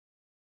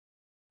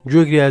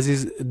گوێگری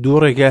عزیز دوو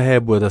ڕێگا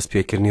هەیە بۆ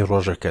دەستپێکردنی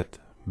ڕۆژەکەت،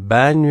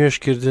 با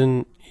نوێشکردن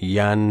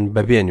یان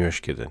بەبێ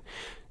نوێشکردن.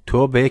 تۆ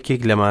بە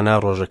یەکێک لەمانە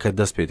ڕۆژەکەت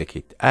دەست پێ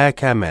دەکەیت، ئایا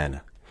کامیانە؟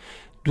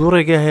 دوو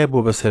ڕێگا هەیە بۆ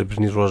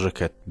بەسەربردنی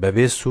ڕۆژەکەت،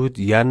 بەبێ سوود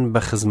یان بە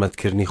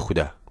خزمەتکردنی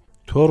خودا.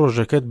 تۆ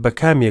ڕۆژەکەت بە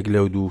کامێک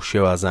لەو دوو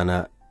شێوازانە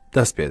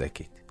دەست پێ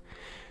دەکەیت.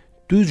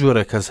 دوو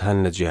جۆرە کەس هەن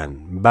لە جیهان،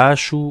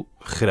 باش و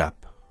خراپ.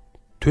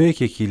 تۆ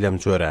یەکێکی لەم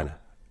جۆرانە.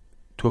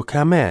 تۆ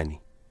کامەیانی؟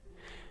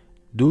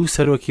 دوو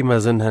سەرۆکی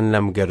مەزن هەن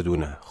لەم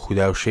گەردونە،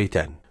 خودا و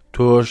شەیتان.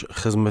 تۆش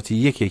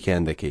خزمەتی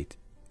یەکێکیان دەکەیت،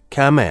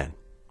 کامەیان؟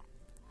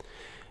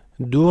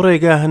 دوو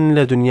ڕێگا هەن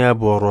لە دنیا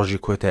بۆ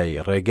ڕۆژی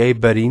کۆتایی، ڕێگای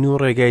بەرین و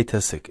ڕێگای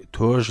تەسک.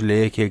 تۆش لە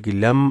یەکێک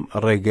لەم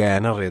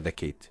ڕێگایانە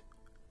ڕێدەکەیت.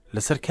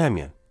 لەسەر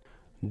کامیان؟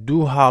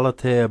 دوو حاڵەت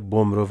هەیە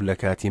بۆ مرۆڤ لە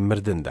کاتی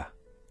مردندا.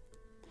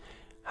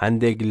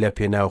 هەندێک لە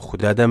پێناو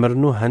خودا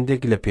دەمرن و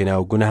هەندێک لە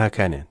پێناو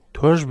گوناهەکانیان.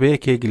 تۆش بە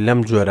یەکێک لەم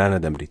جۆرانە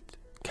دەمریت،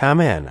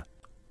 کامەیانە؟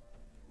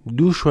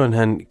 دوو شوێن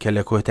هەن کە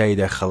لە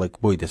کۆتاییدا خەڵک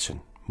بۆی دەچن،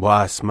 بۆ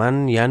ئاسمان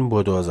یان بۆ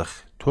دۆزەخ.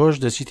 تۆش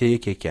دەچیتە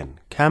یەکێکیان،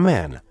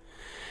 کامەیانە؟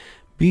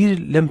 بیر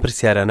لەم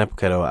پرسیارانە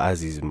بکەرەوە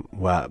ئازیزم،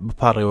 و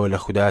بپاڕێەوە لە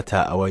خودا تا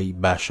ئەوەی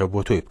باشە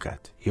بۆ تۆی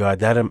بکات.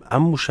 هیوادارم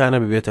ئەم وشانە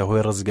ببێتە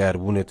هۆی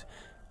ڕزگاربوونت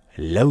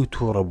لەو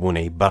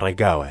تووڕەبوونەی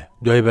بەڕێگاوە.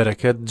 دوای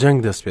بەرەکەت جەنگ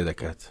دەست پێ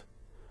دەکات.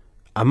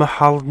 ئەمە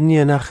حاڵ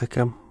نییە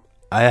ناخەکەم؟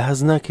 ئایا هەز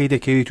ناکەی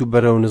دەکەویت و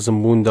بەرەو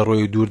نزمبوون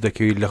دەڕۆی و دوور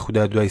دەکەویت لە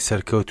خودا دوای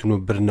سەرکەوتن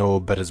و برنەوە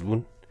بەرز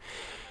بوون؟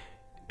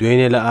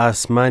 دوێنێ لە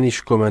ئاسمانی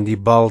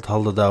شکۆمەندی باڵت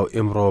هەڵدەدا و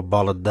ئێمڕۆ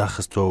باڵت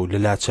داخستەوە و لە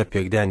لاچە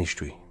پێک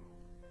دانیشتووی.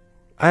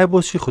 ئایا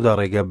بۆچی خودا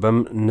ڕێگە بەم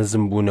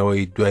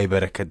نزمبوونەوەی دوای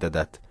بەرەکەت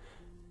دەدات؟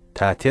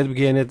 تا تێر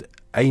بگەێنێت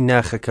ئەی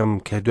ناخەکەم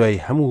کە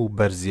دوای هەموو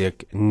بەرزیەک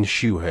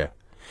نشیو هەیە.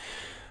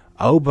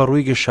 ئەو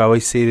بەڕووی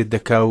گەشاوی سیرت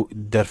دەکا و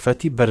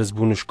دەرفەتی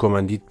بەرزبوون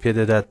شکۆمەندیت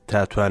پێدەدات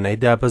تا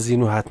توانای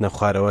دابەزین و هاتنە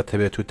خوارەوە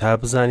تەبێت و تا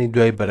بزانی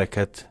دوای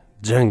بەرەکەت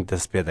جەنگ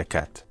دەست پێ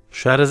دەکات.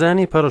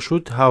 شارەزانی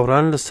پەرەشوت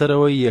هاوڕان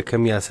لەسەرەوەی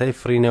یەکەم یاسای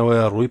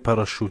فرینەوەی ڕووی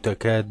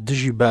پەرەشوتەکە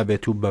دژی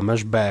بابێت و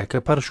بەمەش بایەکە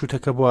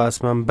پەرەشوتەکە بۆ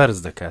ئاسمان بەرز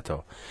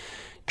دەکاتەوە.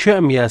 کێ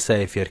ئەم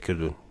یاسایە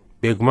فێرکردوون؟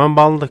 بێگومان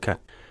باڵندەکان.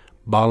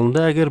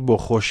 باڵندە ئەگەر بۆ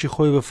خۆشی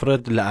خۆی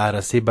بفرێت لە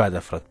ئارەسەی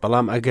بادەفرێت،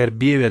 بەڵام ئەگەر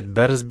بێوێت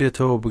بەرز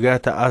بێتەوە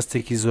بگاتە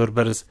ئاستێکی زۆر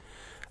بەرز،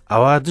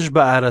 ئەوا دش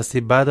بە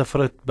ئارەسەی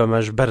بادەفرێت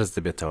بەمەش بەرز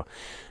دەبێتەوە.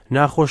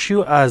 ناخۆشی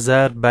و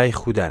ئازار بای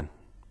خودان.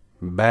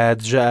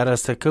 بادجە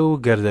ئارەستەکە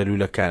و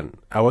گەردەلوولەکان،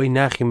 ئەوەی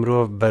ناخی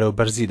مرۆڤ بەرەو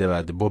بەرزی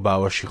دەبات بۆ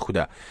باوەشی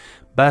خودا.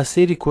 با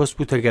سێری کۆسپ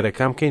و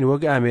تەگەرەکان بکەین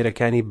وەک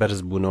ئامێرەکانی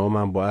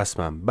بەرزبوونەوەمان بۆ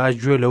ئاسمان. با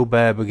گوێ لەو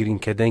بایە بگرین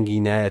کە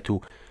دەنگی نایەت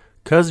و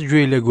کەس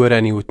گوێی لە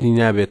گۆرانی وتنی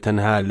نابێت،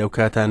 تەنها لەو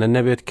کاتانە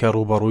نەبێت کە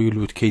ڕوبەڕووی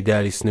لووتکەی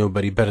داری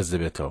سنەوبەری بەرز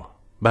دەبێتەوە.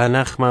 با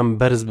ناخمان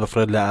بەرز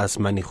بفرێت لە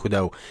ئاسمانی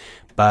خودا و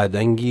با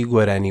دەنگی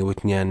گۆرانی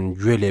وتنیان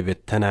گوێ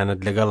لێبێت، تەنانەت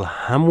لەگەڵ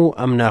هەموو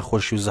ئەم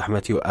ناخۆشی و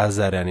زەحمەتی و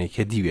ئازارانەی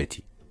کە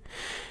دیوێتی.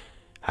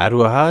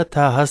 هەروەها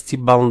تا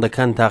هەستی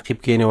باڵندەکان تاقی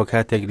بکەینەوە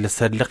کاتێک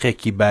لەسەر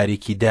لقێکی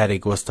باریکی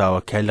دارێک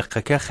وەستاوە کە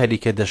لقەکە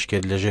خەریکە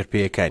دەشکێت لە ژێر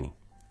پێیەکانی.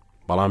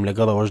 بەڵام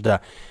لەگەڵەوەشدا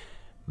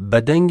بە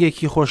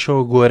دەنگێکی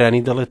خۆشەوە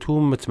گۆرانی دەڵێت و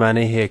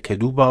متمانەی هەیە کە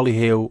دوو باڵی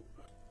هەیە و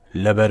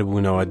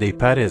لەبەربوونەوە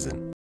دەیپارێزن.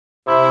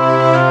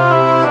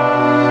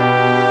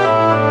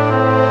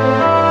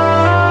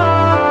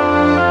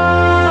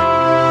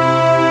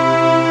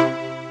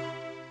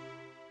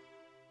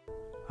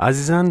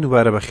 عزیزان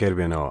دووبارە بەخێر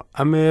بێنەوە.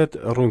 ئەمێت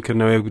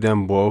ڕوونکردنەوەی گودام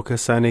بۆ ئەو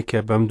کەسانێک کە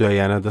بەم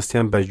دوایانە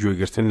دەستیان بە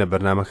گوێگرتن لە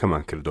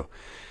بەرنامەکەمان کردو.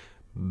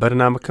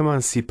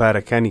 بەرنامەکەمان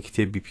سیپارەکانی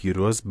کتێبی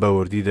پیرۆز بە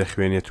وردی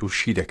دەخوێنێت و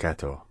شی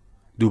دەکاتەوە.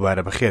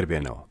 دووبارە بەخێر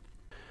بێنەوە.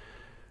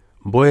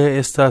 بۆیە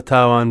ئێستا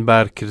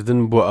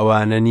تاوانبارکردن بۆ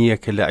ئەوانە نییە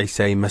کە لە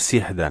عیسای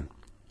مەسیحدان.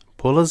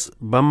 پۆلس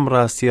بەم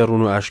ڕاستیە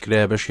ڕوون و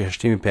ئاشکرایە بەشی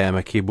هەشتمی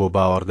پەیامەکەی بۆ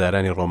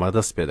باوەڕدارانی ڕۆما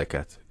دەست پێ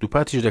دەکات.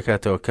 دووپاتیش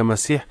دەکاتەوە کە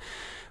مەسیح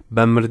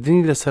بە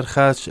مردنی لەسەر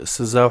خاچ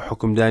سزا و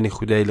حکومدانی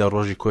خودای لە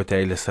ڕۆژی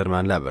کۆتایی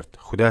لەسەرمان لابرد.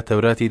 خدا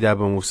تەوراتی دا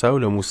بە موسا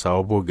و لە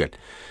موساوە بۆ گەل،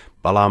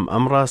 بەڵام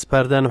ئەم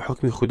ڕاستپاردان و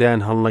حکمی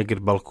خودایان هەڵنەگر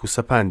بەڵکو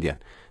سەپاندیان،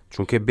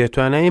 چونکە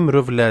بێتوانایی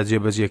مرۆڤ لە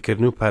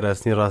جێبەجێکردن و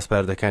پاراستنی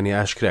ڕاستپاردەکانی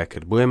ئاشکرا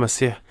کرد. بۆیە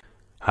مەسیح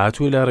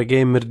هاتووە لە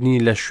ڕێگەی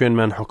مردنی لە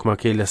شوێنمان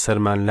حکمەکەی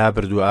لەسەرمان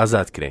لابرد و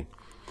ئازاد کرین.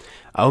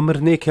 ئەو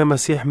مردنەی کە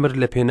مەسیح مرد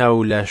لە پێناو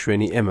و لا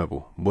شوێنی ئێمە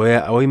بوو. بۆیە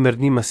ئەوەی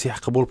مردنی مەسیح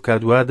قبول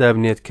بکات وا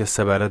دابنێت کە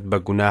سەبارەت بە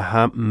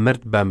گوناها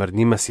مرد بە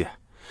مردنی مەسیح.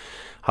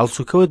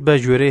 هەڵسوکەوت بە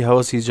ژێرەی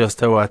هەوەسی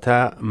جەستەوە تا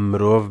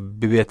مرۆڤ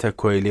ببێتە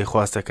کۆیلەی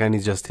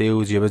خواستەکانی جەستەیە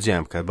و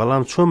جێبەجێیان بکات.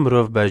 بەڵام چۆن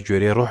مرۆڤ بە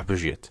ژێرەی ڕۆح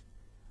بژێت؟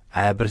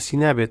 ئایا برسی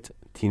نابێت؟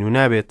 تین و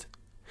نابێت؟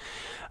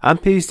 ئەم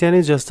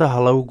پێویستیانەی جەستە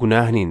هەڵە و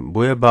گوناه نین.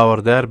 بۆیە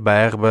باوەڕدار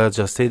بایەغ بە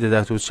جەستەی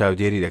دەدات و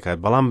چاودێری دەکات،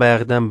 بەڵام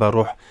بایەغدان بە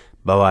ڕۆح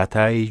بە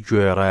واتای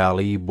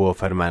گوێڕایاڵی بۆ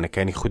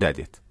فەرمانەکانی خودا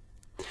دێت.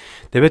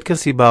 دەبێت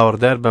کەسی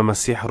باوەڕدار بە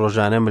مەسیح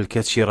ڕۆژانە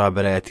ملکەتی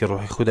ڕابەرایەتی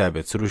ڕۆحی خودا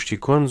بێت. سروشتی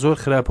کۆن زۆر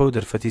خراپە و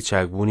دەرفەتی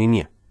چاکبوونی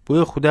نییە.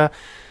 بۆیە خودا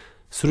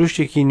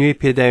سروشتێکی نوێی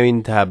پێداوین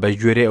تا بە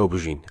گوێرەی ئەو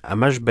بژین.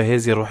 ئەمەش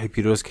بەهێزی ڕۆحی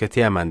پیرۆز کە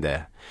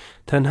تیاماندایە.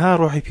 تەنها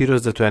ڕۆحی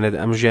پیرۆز دەتوانێت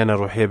ئەم ژیانە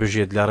ڕۆحیە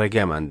بژێت لە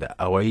ڕێگاماندا.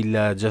 ئەوەی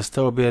لە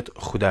جەستەوە بێت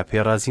خودا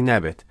پێڕازی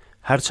نابێت،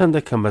 هەرچەندە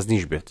کە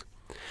مەزنیش بێت.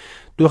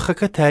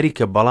 دۆخەکە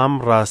تاریکە بەڵام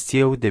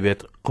ڕاستیە و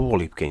دەبێت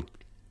قبوڵی بکەین.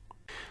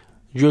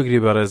 گوێگری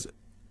بەڕێز،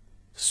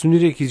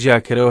 سنوورێکی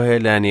جاکەرەوە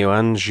هەیە لە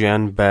نێوان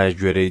ژیان بە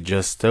گوێرەی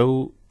جەستە و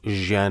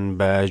ژیان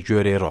بە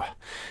گوێرەی ڕۆح.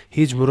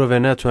 هیچ مرۆڤ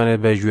ناتوانێت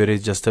بە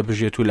گوێرەی جەستە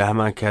بژێت و لە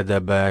هەمان کاتدا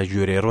بە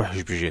گوێرەی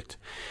ڕۆحش بژێت،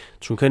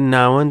 چونکە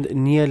ناوەند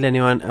نییە لە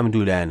نێوان ئەم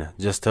دوو لایەنە،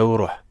 جەستە و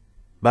ڕۆح.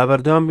 با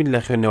بەردەوام بین لە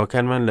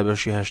خوێندنەوەکانمان لە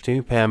بەشی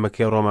هەشتەمی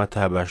پەیامەکەی ڕۆما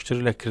تا باشتر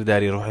لە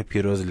کردداری ڕۆحی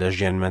پیرۆز لە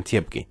ژیانمان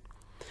تێ بگەین.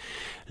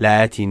 لە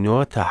ئاەتی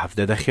 9 تا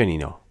 17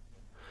 دەخوێنینەوە.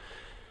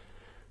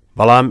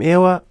 بەڵام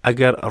ئێوە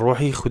ئەگەر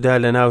ڕۆحی خودا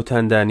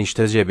لەناوتاندا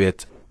نیشتەجێ بێت،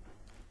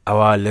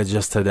 ئەوا لە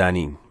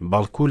جەستەدانین،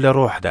 بەڵکو لە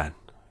ڕۆحدان.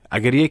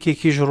 ئەگەر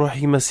یەکێکیش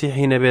ڕۆحی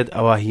مەسیحی نەبێت،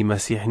 ئەوا هی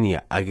مەسیح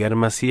نییە. ئەگەر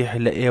مەسیح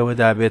لە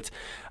ئێوەدا بێت،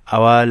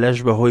 ئەوا لەش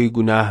بەهۆی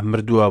گوناه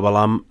مردووە،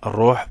 بەڵام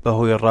ڕۆح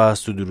بەهۆی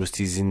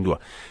ڕاستودروستی زیندووە.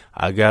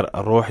 ئەگەر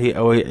ڕۆحی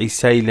ئەوەی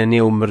عیسای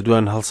لەنێو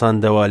مردووان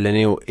هەڵساندەوە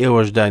لەنێو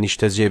ئێوەشدا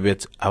نیشتەجێ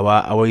بێت، ئەوا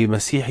ئەوەی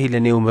مەسیحی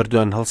لەنێو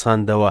مردووان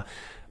هەڵساندەوە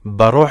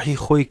بە ڕۆحی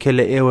خۆی کە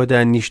لە ئێوەدا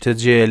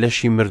نیشتەجێ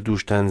لەشی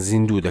مردووشتان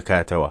زیندوو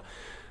دەکاتەوە.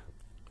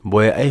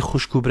 بۆیە ئەی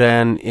خوشک و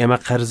برایان، ئێمە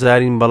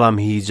قەرزارین بەڵام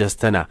هی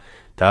جەستەنا،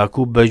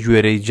 تاکو بە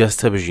گوێرەی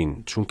جەستە بژین،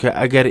 چونکە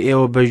ئەگەر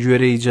ئێوە بە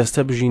گوێرەی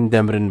جەستە بژین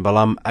دەمرن،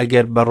 بەڵام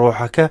ئەگەر بە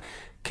ڕۆحەکە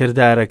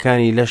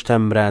کردارەکانی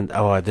لەشتان براند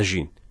ئەوا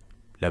دەژین.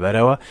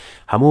 لەبەرەوە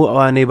هەموو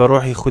ئەوانەی بە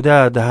ڕۆحی خودا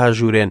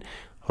دەهاژوورێن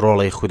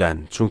ڕۆڵەی خودان،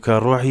 چونکە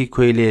ڕۆحی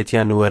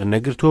کۆیلێتیان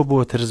وەرنەگرتووە بۆ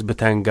ترس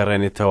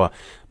بتانگەڕێنێتەوە،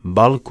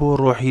 بەڵکو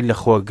ڕۆحی لە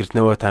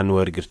خۆگرتنەوەتان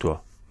وەرگرتووە.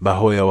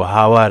 بەهۆیەوە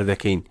هاوار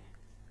دەکەین،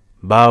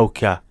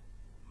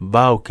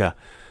 باوکە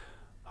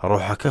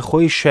ڕۆحەکە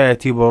خۆی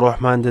شایەتی بۆ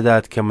ڕۆحمان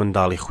دەدات کە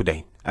منداڵی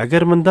خودین.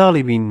 ئەگەر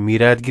منداڵی بین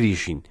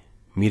میراتگریشین،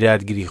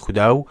 میراتگری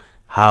خودا و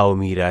هاو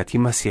میراتی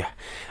مەسیح.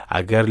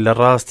 ئەگەر لە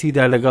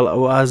ڕاستیدا لەگەڵ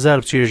ئەو ئازار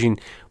بچێژین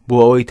بۆ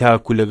ئەوەی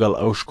تاکو لەگەڵ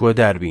ئەو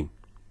شکۆدار بین.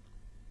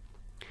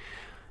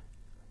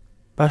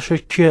 باشە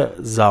کێ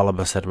زاڵە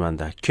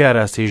بەسەرماندا؟ کێ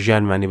ڕاستی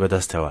ژیانمانی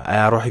بەدەستەوە؟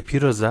 ئایا ڕۆحی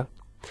پیرۆزە؟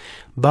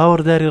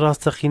 باوەڕداری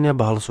ڕاستەقینە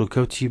بە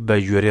هەڵسوکەوتی بە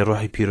گوێرەی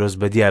ڕۆحی پیرۆز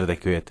بەدیار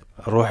دەکەوێت.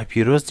 ڕۆحی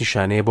پیرۆز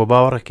نیشانەیە بۆ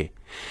باوەڕەکەی.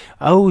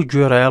 ئەو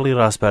گوێڕایەڵی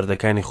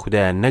ڕاستپەردەکانی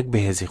خوددایە، نەک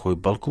بەهێزی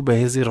خۆی، بەڵکو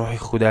بەهێزی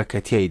ڕۆحی خودا کە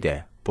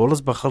تیایدایە.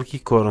 پۆڵس بە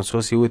خەڵکی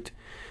کۆرنسۆسی وت: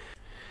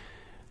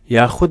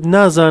 یاخود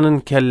نازانن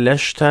کە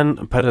لەشتان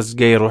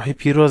پەرستگەی ڕۆحی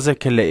پیرۆزە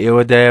کە لە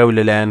ئێوەدایە و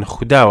لەلایەن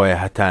خودداوەیە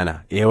هەتانە،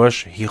 ئێوەش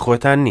هی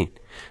خۆتان نین.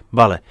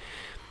 بەڵێ،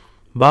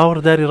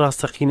 باوەڕداری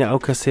ڕاستەقینە ئەو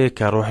کەسەیە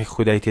کە ڕۆحی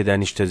خودای تێدا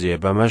نیشتەجێ،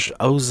 بەمەش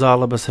ئەو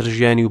زاڵە بەسەر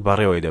ژیانی و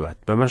بەڕێوەی دەبات.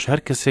 بەمەش هەر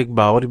کەسێک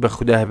باوەڕی بە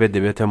خودا هەبێت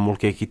دەبێتە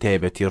موڵکێکی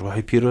تایبەتی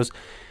ڕۆحی پیرۆز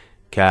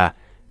کە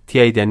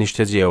تیایدا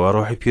نیشتەجێەوە.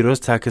 ڕۆحی پیرۆز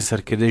تاکە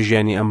سەرکردەی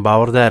ژیانی ئەم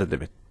باوەڕدار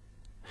دەبێت.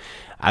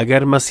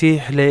 ئەگەر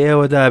مەسیح لە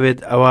ئێوەدا بێت،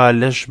 ئەوا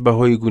لەش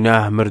بەهۆی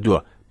گوناه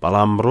مردووە،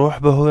 بەڵام ڕۆح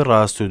بەهۆی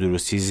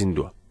ڕاستودروستی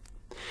زیندووە.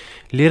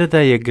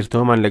 لێرەدا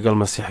یەکگرتەوەمان لەگەڵ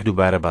مەسیح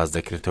دووبارە باز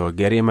دەکرێتەوە.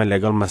 گەر ئێمە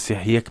لەگەڵ مەسیح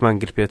یەکمان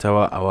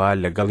گرپێتەوە، ئەوە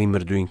لەگەڵی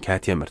مردووین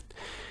کاتێ مرد،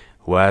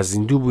 و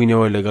زیندوو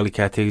بووینەوە لەگەڵی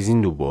کاتێک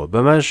زیندوو بووە.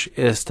 بەمەش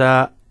ئێستا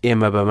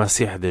ئێمە بە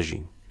مەسیح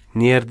دەژین.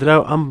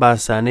 نێردراو ئەم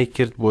باسانەی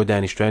کرد بۆ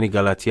دانیشتوانی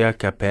گەڵاتیا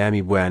کە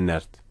پەیامی بۆیان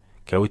نرد،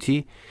 کەوتی: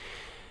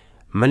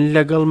 من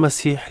لەگەڵ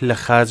مەسیح لە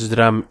خاج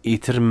درام،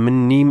 ئیتر من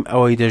نیم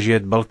ئەوەی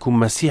دەژێت، بەڵکو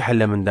مەسیحە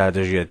لە مندا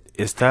دەژێت.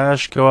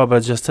 ئێستاش کەوا بە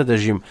جەستە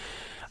دەژیم،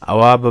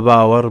 ئەوا بە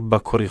باوەڕ بە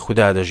کوڕی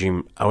خودا دەژیم،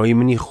 ئەوەی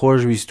منی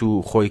خۆشویست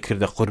و خۆی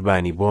کردە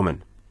قوربانی بۆ من.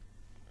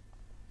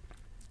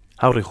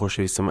 هاوڕێی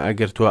خۆشەویستم،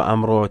 ئەگەر تۆ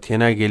ئەمڕۆ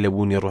تێناگەی لە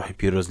بوونی ڕۆحی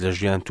پیرۆز لە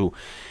ژیان و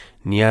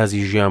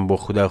نیازی ژیان بۆ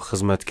خودا و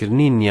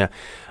خزمەتکردنی نییە،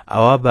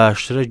 ئەوە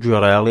باشترە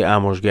گوێڕایەڵی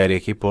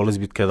ئامۆژگاریەکەی پۆڵس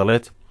بیت کە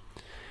دەڵێت: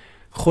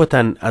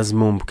 خۆتان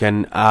ئەزموم بکەن،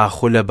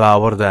 ئاخۆ لە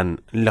باوەڕدان،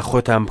 لە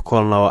خۆتان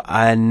بکۆڵنەوە.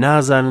 ئایا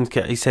نازانن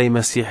کە عیسای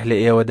مەسیح لە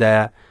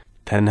ئێوەدایە؟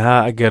 تەنها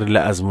ئەگەر لە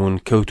ئەزمون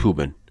کەوتوو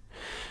بن.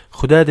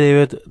 خودا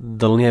دەیەوێت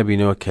دڵنیا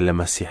بینەوە کە لە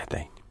مەسیح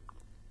داین.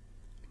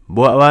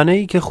 بۆ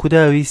ئەوانەی کە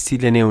خودا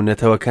ویستی لە نێو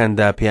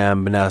نەتەوەکاندا پێیان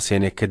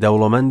بناسێنێت کە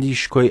دەوڵەمەندی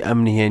شکۆی ئەم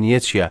نهێنیە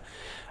چییە،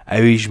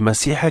 ئەویش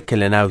مەسیحە کە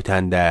لە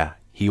ناوتاندایە،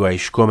 هیوای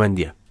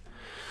شکۆمەندیە.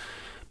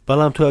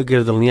 بەڵام تۆ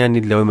ئەگەر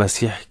دڵنیانیت لەوەی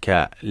مەسیح کە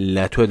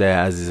لە تۆدایە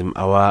ئازیزم،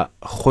 ئەوە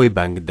خۆی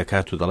بانگت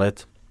دەکات و دەڵێت: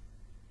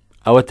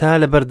 ئەوە تا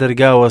لەبەر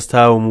دەرگا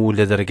وەستاوم و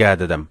لە دەرگا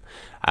دەدەم.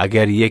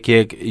 ئەگەر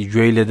یەکێک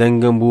گوێی لە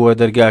دەنگم بووە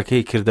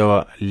دەرگاکەی کردەوە،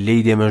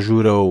 لی دێمە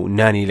ژوورەوە و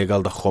نانی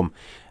لەگەڵ دەخۆم،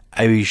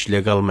 ئەویش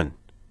لەگەڵ من.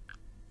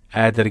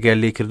 ئایا دەرگا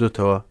لێ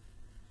کردوتەوە؟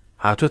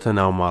 هاتوۆتە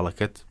ناو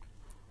ماڵەکەت؟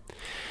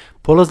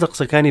 پۆڵس لە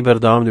قسەکانی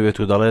بەردەوام دەبێت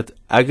و دەڵێت: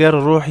 ئەگەر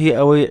ڕۆحی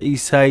ئەوەی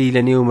عیسایی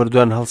لە نێو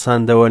مردووان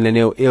هەڵساندەوە لە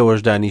نێو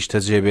ئێوەشدا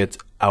نیشتەجێ بێت،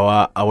 ئەوە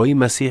ئەوەی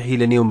مەسیحی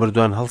لە نێو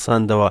مردووان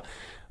هەڵساندەوە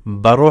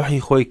بە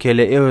ڕۆحی خۆی کە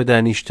لە ئێوەدا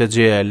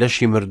نیشتەجێیە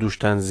لەشی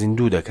مردووشتان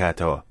زیندوو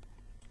دەکاتەوە.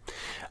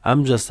 ئەم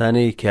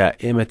جەستانەی کە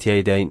ئێمە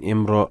تیایداین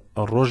ئێمڕۆ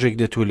ڕۆژێک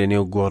دەتوو لە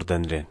نێو گۆڕ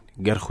دەنرێن،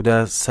 گەر خودا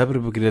سەبر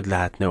بگرێت لە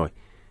هاتنەوەی.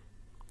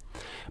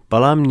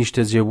 بەڵام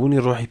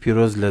نیشتەجێبوونی ڕۆحی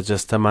پیرۆز لە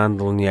جەستەمان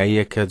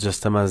دڵنیاییە کە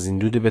جەستەمان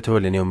زیندوو دەبێتەوە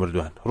لە نێو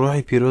مردووان.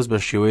 ڕۆحی پیرۆز بە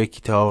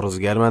شێوەیەکی تەواو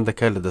ڕزگارمان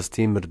دەکات لە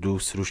دەستی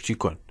مردوو سروشتی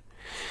کۆن.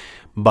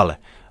 بەڵێ،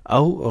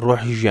 ئەو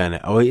ڕۆحی ژیانە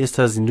ئەوەی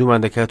ئێستا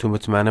زیندوومان دەکات و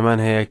متمانەمان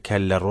هەیە کە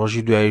لە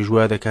ڕۆژی دوایی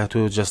ژوا دەکات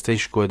و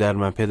جەستەیش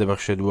کۆدارمان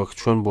پێدەبەخشێت وەک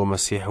چۆن بۆ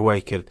مەسیح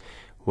وای کرد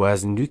و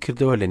زیندووی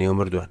کردەوە لەنێو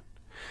مردووان.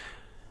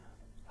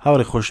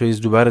 هاوڕێی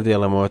خۆشەویست دووبارە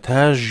دێڵەمەوە تا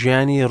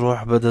ژیانی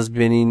ڕۆح بەدەست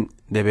بێنین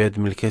دەبێت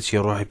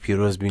ملکەتی ڕۆحی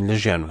پیرۆز بین لە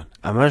ژیانمان.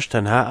 ئەمەش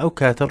تەنها ئەو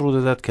کاتە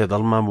ڕوودەدات کە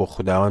دڵمان بۆ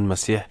خوداوەند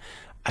مەسیح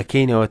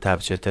ئەکەینەوە تا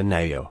بچێتە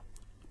ناویەوە.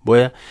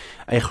 بۆیە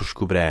ئەی خوشک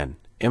و برایان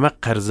ئێمە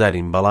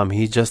قەرزارین بەڵام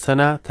هیچ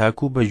جەستەنا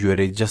تاکو بە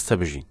گوێرەی جەستە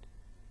بژین.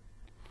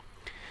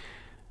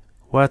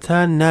 واتە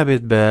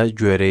نابێت بە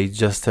گوێرەی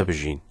جەستە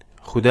بژین.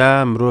 خودا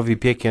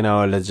مرۆڤی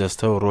پێکێناوە لە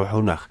جەستە و ڕۆح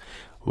و نەخ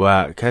و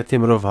کاتێ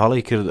مرۆڤ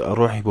هەڵی کرد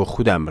ڕۆحی بۆ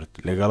خودا مرد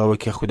لەگەڵەوە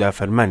کە خودا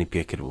فەرمانی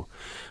پێکرد بوو.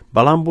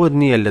 بەڵام بۆت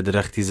نییە لە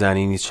درەختی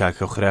زانینی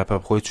چاکە و خراپە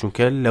بخۆیت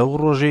چونکە لەو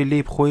ڕۆژەی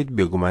لێی بخۆیت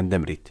بێگومان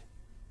دەمریت.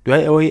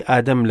 دوای ئەوەی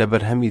ئادەم لە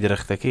بەرهەمی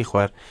درەختەکەی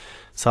خوارد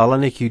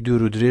ساڵانێکی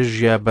دوور و درێژ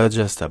ژیا بە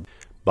جەستە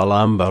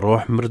بەڵام بە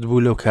ڕۆح مرد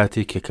بوو لەو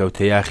کاتێک کە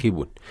کەوتە یاخی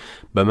بوون.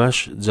 بەمەش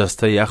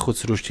جەستە یاخود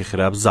سروشتی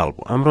خراپ زاڵ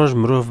بوو. ئەمڕۆژ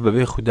مرۆڤ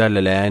بەبێ خودا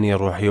لەلایەنی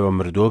ڕۆحیەوە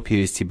مردووە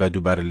پێویستی بە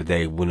دووبارە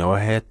لەدایک بوونەوە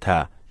هەیە تا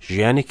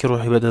ژیانێکی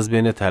ڕۆحی بەدەست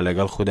بێنێت تا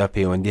لەگەڵ خودا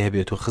پەیوەندی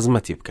هەبێت و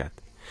خزمەتی بکات.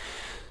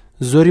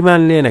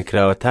 زۆریمان لێ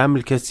نەکراوە تا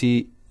ملکەتی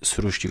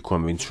سروشتی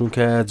کۆمبین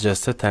چونکە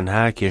جەستە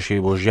تەنها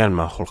کێشەی بۆ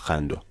ژیانمان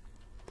خوڵقاندووە.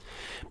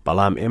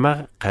 بەڵام ئێمە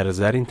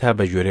قەرزارین تا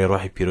بە گوێرەی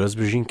ڕۆحی پیرۆز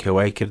بژین کە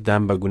وای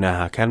کردان بە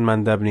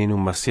گوناهاکانماندا بنین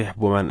و مەسیح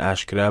بۆمان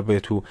ئاشکرا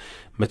بێت و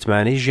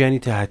متمانەی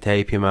ژیانی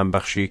تاهەتایی پێمان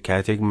بەخشی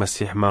کاتێک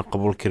مەسیحمان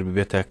قبول کرد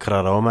ببێتە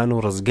کڕەرەوەمان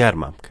و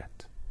ڕزگارمان بکات.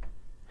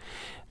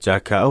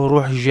 جاکە ئەو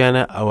ڕۆحی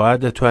ژیانە ئەوا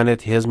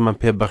دەتوانێت هێزمان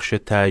پێ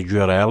بەخشێت تا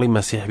گوێڕایەڵی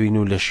مەسیح بین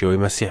و لە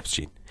شێوەی مەسیح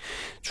بچین.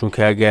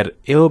 چونکە ئەگەر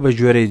ئێوە بە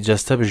گوێرەی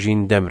جەستە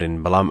بژین دەمرن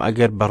بەڵام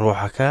ئەگەر بە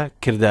ڕۆحەکە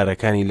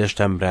کردارەکانی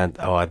لەشتان براند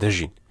ئەوا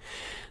دەژین.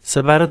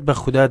 سەبارەت بە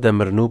خودا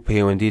دەمرن و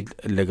پەیوەندیت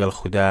لەگەڵ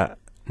خودا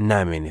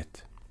نامێنێت.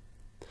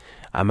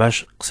 ئەمەش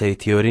قسەی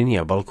تیۆری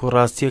نییە بەڵکو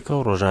ڕاستیەکە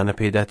و ڕۆژانە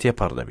پێدا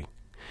تێپەڕ دەبین.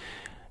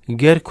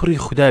 گەر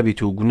کوڕی خودا بیت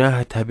و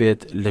گوناهت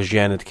هەبێت لە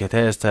ژیانت کە تا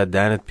ئێستا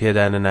دانت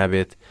پێدانە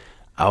نابێت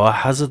ئەوە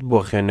حەزت بۆ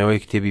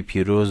خوێندنەوەی کتێبی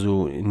پیرۆز و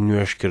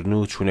نوێشکردن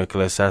و چوونە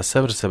کڵێسا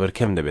سەبر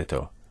کەم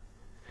دەبێتەوە.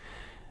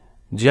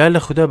 جیا لە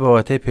خودا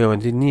بەواتای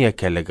پەیوەندی نییە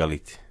کە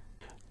لەگەڵیت.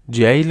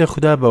 جیایی لە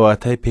خودا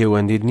بەواتای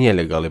پەیوەندیت نییە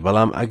لەگەڵی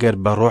بەڵام ئەگەر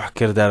بە ڕۆح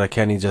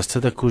کردارەکانی جەستە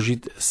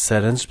دەکوژیت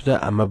سەرنج بدە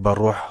ئەمە بە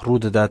ڕۆح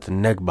ڕوودەدات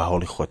نەک بە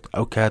هەوڵی خۆت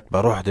ئەو کات بە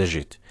ڕۆح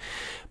دەژیت.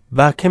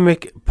 با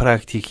کەمێک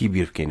پراکتیکی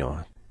بیر بکەینەوە.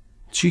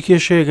 چی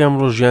کێشەیەک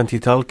ئەمڕۆ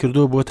ژیانتی تاڵ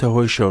کردو بۆتە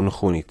هۆی شەو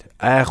نخوونیت؟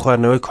 ئایا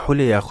خواردنەوەی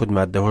کحولە یاخود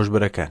ماددە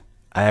هۆشبەرەکان؟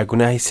 ئایا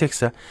گوناهی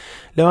سێکسە؟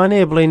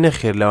 لەوانەیە بڵێ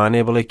نەخێر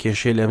لەوانەیە بڵێ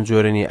کێشەی لەم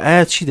جۆرەنی.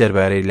 ئایا چی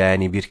دەربارەی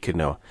لایەنی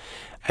بیرکردنەوە؟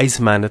 ئەی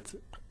زمانت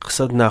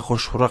قسەت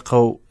ناخۆش ڕقە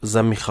و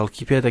زەمی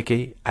خەڵکی پێ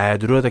دەکەی؟ ئایا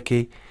درۆ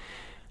دەکەی؟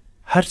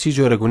 هەرچی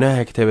جۆرە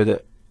گوناهێک دەبێت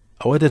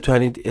ئەوە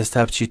دەتوانیت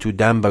ئێستا بچیت و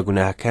دام بە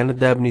گوناهەکانت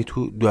دابنیت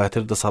و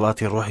دواتر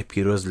دەسەڵاتی ڕۆحی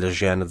پیرۆز لە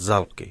ژیانت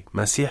زاڵ بکەیت.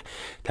 مەسیح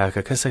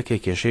تاکە کەسێکە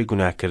کێشەی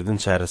گوناهکردن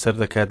چارەسەر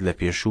دەکات لە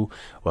پێشوو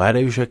و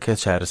هەرویشە کە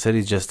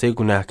چارەسەری جەستەی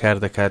گوناهکار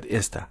دەکات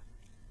ئێستا.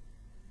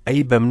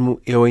 ئەی بە من و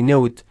ئێوەی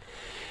نەوت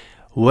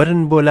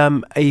وەرن بۆ لام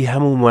ئەی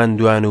هەموو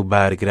ماندوان و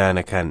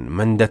بارگرانەکان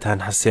من دەتان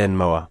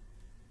هەسێنمەوە.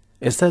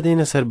 ئێستا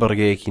دێنە سەر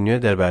بەڕگەیەکی نوێ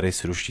دەربارەی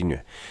سروشتی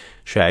نوێ.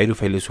 شاعیر و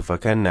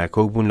فەیلسوفەکان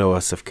ناکۆک بوون لە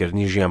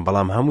وەسفکردنی ژیان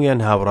بەڵام هەمویان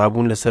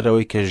هاوڕابوون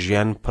لەسەرەوەی کە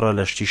ژیان پڕە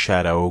لە شتی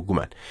شاراوە و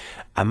گومان.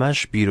 ئەماش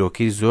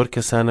بیرۆکەی زۆر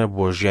کەسانە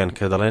بۆ ژیان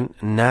کە دەڵێن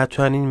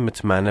ناتوانین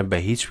متمانە بە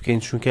هیچ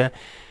بکەین چونکە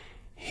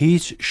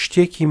هیچ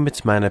شتێکی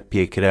متمانە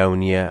پێکراو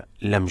نییە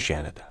لەم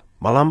ژیانەدا.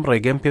 بەڵام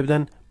ڕێگەم پێ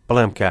بدەن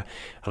بڵێم کە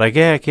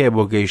ڕێگایەکەیە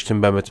بۆ گەیشتن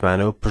بە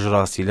متمانە و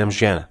پژڕاستی لەم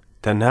ژیانە.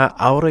 تەنها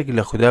ئاوڕێک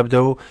لە خودا بدە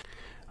و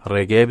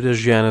ڕێگای بدە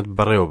ژیانت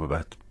بەڕێوە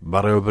ببات.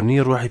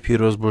 بەڕێوەبرنی ڕۆحی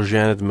پیرۆز بۆ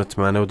ژیانت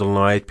متمانە و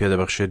دڵنەوایت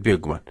پێدەبەخشێت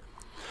بێگومان.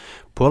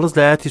 پۆڵس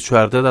لە ئاەتی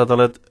 14دا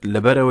دەڵێت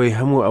لەبەرەوەی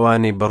هەموو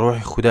ئەوانەی بە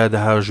ڕۆحی خودا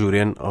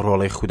دەهاژوورێن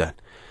ڕۆڵەی خودان.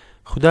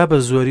 خودا بە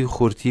زۆری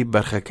خورتی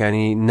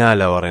بەرخەکانی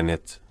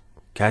نالەوەڕێنێت.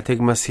 کاتێک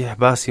مەسیح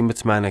باسی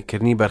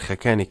متمانەکردنی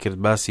بەرخەکانی کرد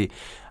باسی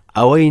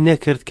ئەوەی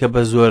نەکرد کە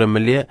بە زۆرە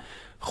ملێ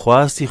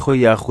خواستی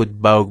خۆی یاخود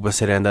باوک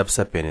بەسەریاندا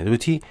بسەپێنێت.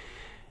 وتی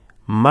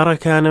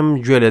مەڕەکانم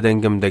گوێ لە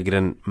دەنگم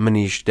دەگرن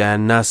منیش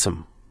دایان ناسم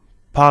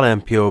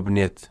پاڵیان پێوە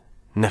بنێت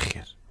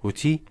نەخێر.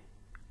 وتی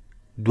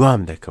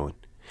دوام دەکەون.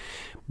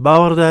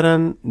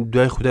 باوەڕداران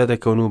دوای خودا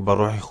دەکەون و بە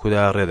ڕۆحی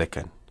خودا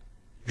ڕێدەکەن.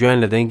 گوێیان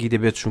لە دەنگی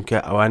دەبێت چونکە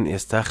ئەوان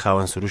ئێستا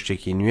خاوەن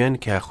سروشتێکی نوێن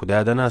کە خودا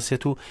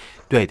دەناسێت و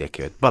دوای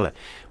دەکەوێت. بەڵێ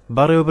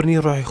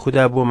بەڕێوەبرنی ڕۆحی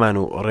خودا بۆمان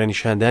و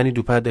ڕێنیشاندانی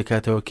دووپات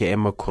دەکاتەوە کە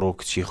ئێمە کوڕ و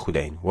کچی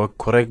خوداین. وەک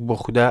کوڕێک بۆ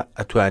خودا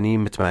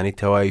ئەتوانی متمانی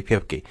تەواوی پێ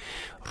بکەیت.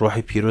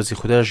 ڕۆحی پیرۆزی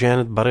خودا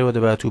ژیانت بەڕێوە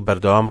دەبات و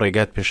بەردەوام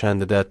ڕێگات پێشان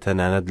دەدات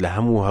تەنانەت لە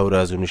هەموو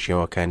هەوراز و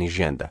نشێوەکانی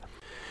ژیاندا.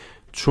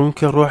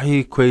 چونکە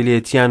ڕۆحی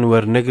کۆیلێتیان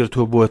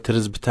وەرنەگرتۆ بۆ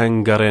ترس بتان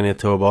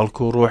گەڕێنێتەوە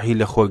بەڵکو و ڕۆحی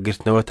لە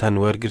خۆگرتنەوەتان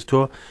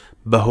وەرگرتۆ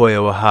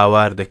بەهۆیەوە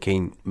هاوار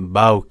دەکەین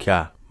باوکە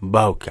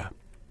باوکە.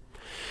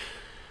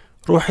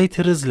 ڕۆحی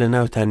ترس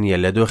لەناوتان نییە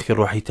لە دۆخی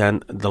ڕۆحیتان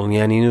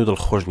دڵنیانین و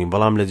دڵخۆشنی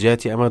بەڵام لە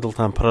جیاتی ئەمە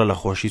دڵتان پڕە لە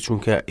خۆشی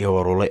چونکە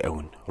ئێوە ڕۆڵەی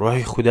ئەون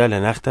ڕۆحی خودا لە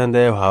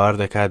ناختاندایە و هاوار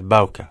دەکات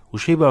باوکە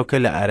وشەی باوکە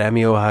لە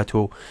ئارامیەوە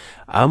هاتووە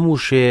ئەم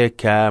وشەیە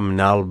کە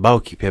مناڵ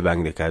باوکی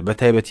پێبانگ دەکات بە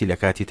تایبەتی لە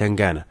کاتی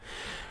تنگانە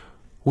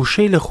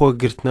وشەی لە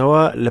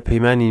خۆگرتنەوە لە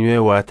پەیمانی نوێ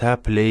واتە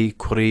پلەی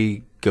کوڕی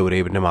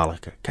گەورەی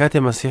بنەماڵەکە کاتێ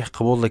مەسیح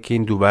قبول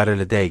دەکەین دووبارە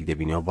لە دایک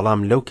دەبینەوە بەڵام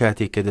لەو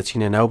کاتێک کە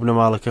دەچینە ناو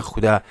بنەماڵەکە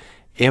خودا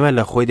ئێمە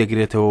لە خۆی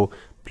دەگرێتەوە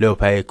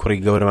پلەپایە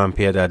کوڕی گەورەمان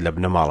پێدات لە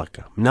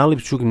بنەماڵەکە مناڵی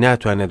بچووک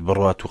ناتوانێت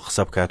بڕوات و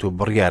قسە بکات و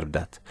بڕیار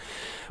بدات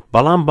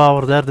بەڵام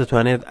باوەڕدار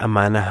دەتوانێت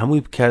ئەمانە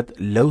هەمووی بکات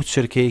لەو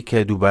چرکەی کە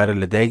دووبارە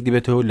لە دایک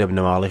دەبێتەوە لە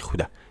بنەماڵی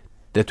خودا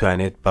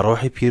دەتوانێت بە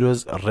ڕۆحی پیرۆز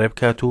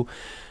ڕێبکات و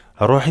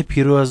ڕۆحی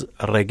پیرۆز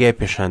ڕێگای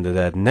پێشان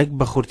دەدات نەک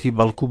بە خورتی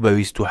بەڵکو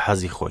بەویست و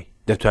حەزی خۆی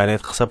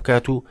دەتوانێت قسە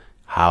بکات و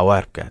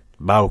هاوار بکات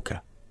باوکە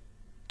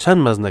چەند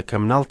مەزنە کە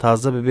مناڵ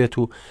تازە ببێت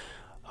و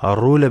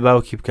ڕوو لە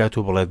باوکی بکات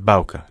و بڵێت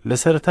باوکە لە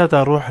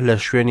سەرەتادا ڕۆح لە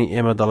شوێنی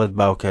ئێمە دەڵێت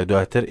باوکە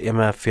دواتر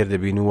ئێمە فێر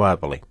دەبین و وا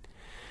بڵین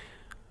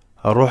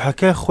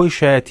ڕۆحەکە خۆی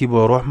شایەتی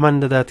بۆ ڕۆحمان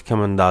دەدات کە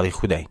منداڵی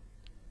خوداین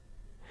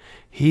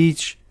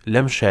هیچ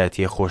لەم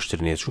شایەتیە خۆشتر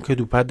نیە چونکە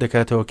دووپات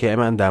دەکاتەوە کە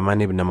ئێمە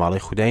ئەندامانی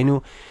بنەماڵی خوداین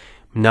و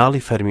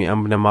مناڵی فەرمی ئەم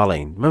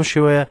بنەماڵین بەم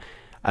شێوەیە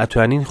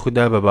ئەتوانین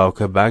خودا بە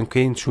باوکە بانگ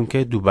بکەین چونکە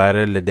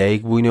دووبارە لە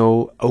دایک بووینەوە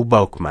و ئەو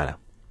باوکمانە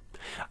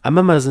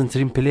ئەمە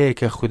مەزنترین پلەیە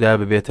کە خودا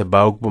ببێتە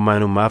باوک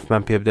بمان و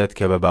مافمان پێ بدات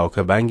کە بە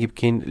باوکە بانگی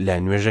بکەین لە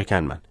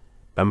نوێژەکانمان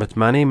بە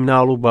متمانەی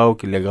مناڵ و باوک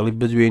لەگەڵی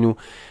بدوێن و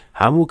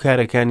هەموو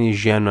کارەکانی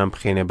ژیانمان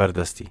بخێنە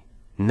بەردەستی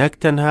نەک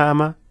تەنها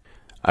ئەمە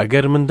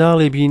ئەگەر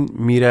منداڵی بین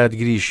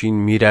میراتگریشین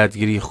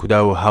میراتگری خودا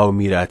و هاو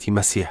میراتی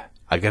مەسیح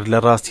ئەگەر لە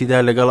ڕاستیدا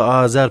لەگەڵ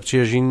ئازار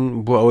بچێژین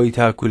بۆ ئەوەی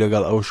تاکو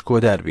لەگەڵ ئەو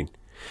شکۆدار بین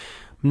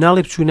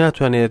مناڵی بچوو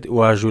ناتوانێت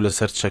واژوو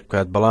لەسەر چەک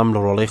بکات بەڵام لە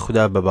ڕۆڵەی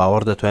خودا بە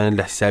باوەڕ دەتوانێت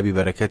لە حیسابی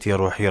بەرەکەتی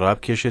ڕۆحی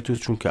ڕابکێشێت و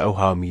چونکە ئەو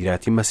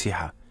هاومیراتی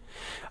مەسیحە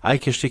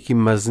ئای کەشتێکی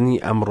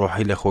مەزنی ئەم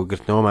ڕۆحی لە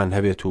خۆگرتنەوەمان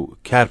هەبێت و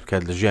کار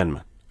بکات لە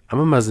ژیانمان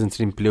ئەمە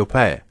مەزنترین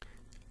پلێوپایە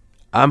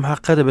ئەم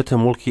حەقە دەبێتە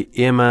مڵکی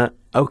ئێمە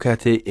ئەو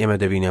کاتێ ئێمە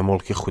دەبینە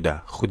مڵکی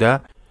خودا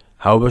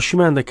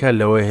هاوبەشیمان دەکات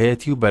لەوەی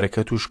هەیەتی و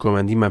بەرەکەت و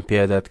شکۆمەندیمان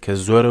پێدات کە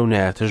زۆرە و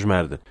نایاتە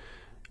ژماردن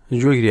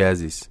گوێگری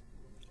عەزیز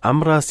ئەم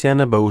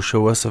ڕاستیانە بە وشە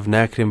وەسف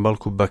ناکرێن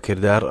بەڵکو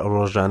بەکردار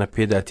ڕۆژانە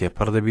پێدا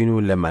تێپەڕ دەبین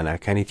و لە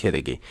ماناکانی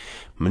تێدەگەی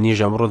منیش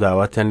ئەمڕۆ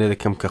داواتیان لێ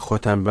دەکەم کە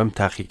خۆتان بەم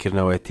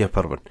تاقیکردنەوەی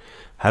تێپەڕ بن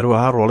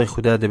هەروەها ڕۆڵەی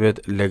خودا دەبێت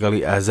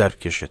لەگەڵی ئازار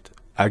بکێشێت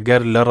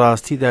ئەگەر لە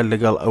ڕاستیدا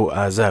لەگەڵ ئەو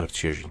ئازار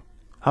بچێژین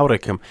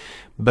هاوڕێکم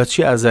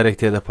بەچی ئازارێک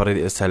تێدەپەڕێت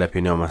ئێستا لە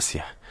پێنەوە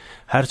مەسیح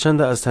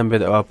هەرچەندە ئەستان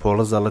بێت ئەوە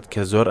پۆڵە زەڵت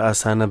کە زۆر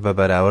ئاسانە بە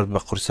بەراورد بە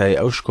قورسایی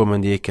ئەو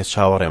شکۆمەندیە کە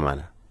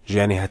چاوەڕێمانە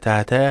ژیانی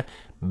هەتایە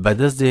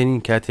بەدەست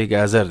دێنین کاتێک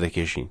ئازار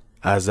دەکێشین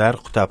ئازار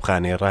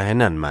قوتابخانەی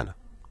ڕاهێنانمانە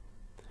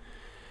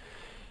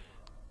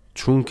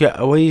چونکە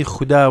ئەوەی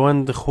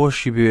خوداوەند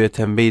خۆشی بوێ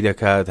تەمبەی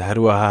دەکات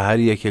هەروەها هەر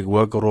یەکێک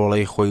وەک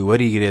ڕۆڵەی خۆی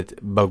وەریگرێت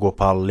بە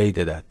گۆپاڵ لێی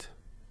دەدات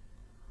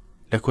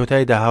لە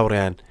کۆتاییدا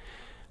هاوڕێیان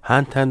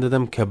هانتان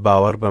دەدەم کە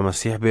باوەڕ بە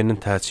مەسیح بێنن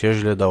تا چێژ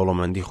لە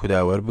دەوڵەمەندی خوددا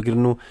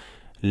وەربگرن و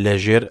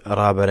لەژێر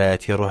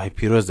ڕابەرایەتی ڕۆحی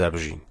پیرۆزدا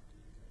بژین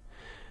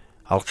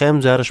هەڵقەیەم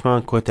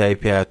جارشمان کۆتایی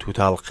پێهات و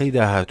تاڵقەی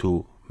داهات و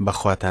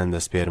بەخواتان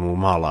دەسپێرم و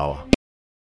ماڵاوە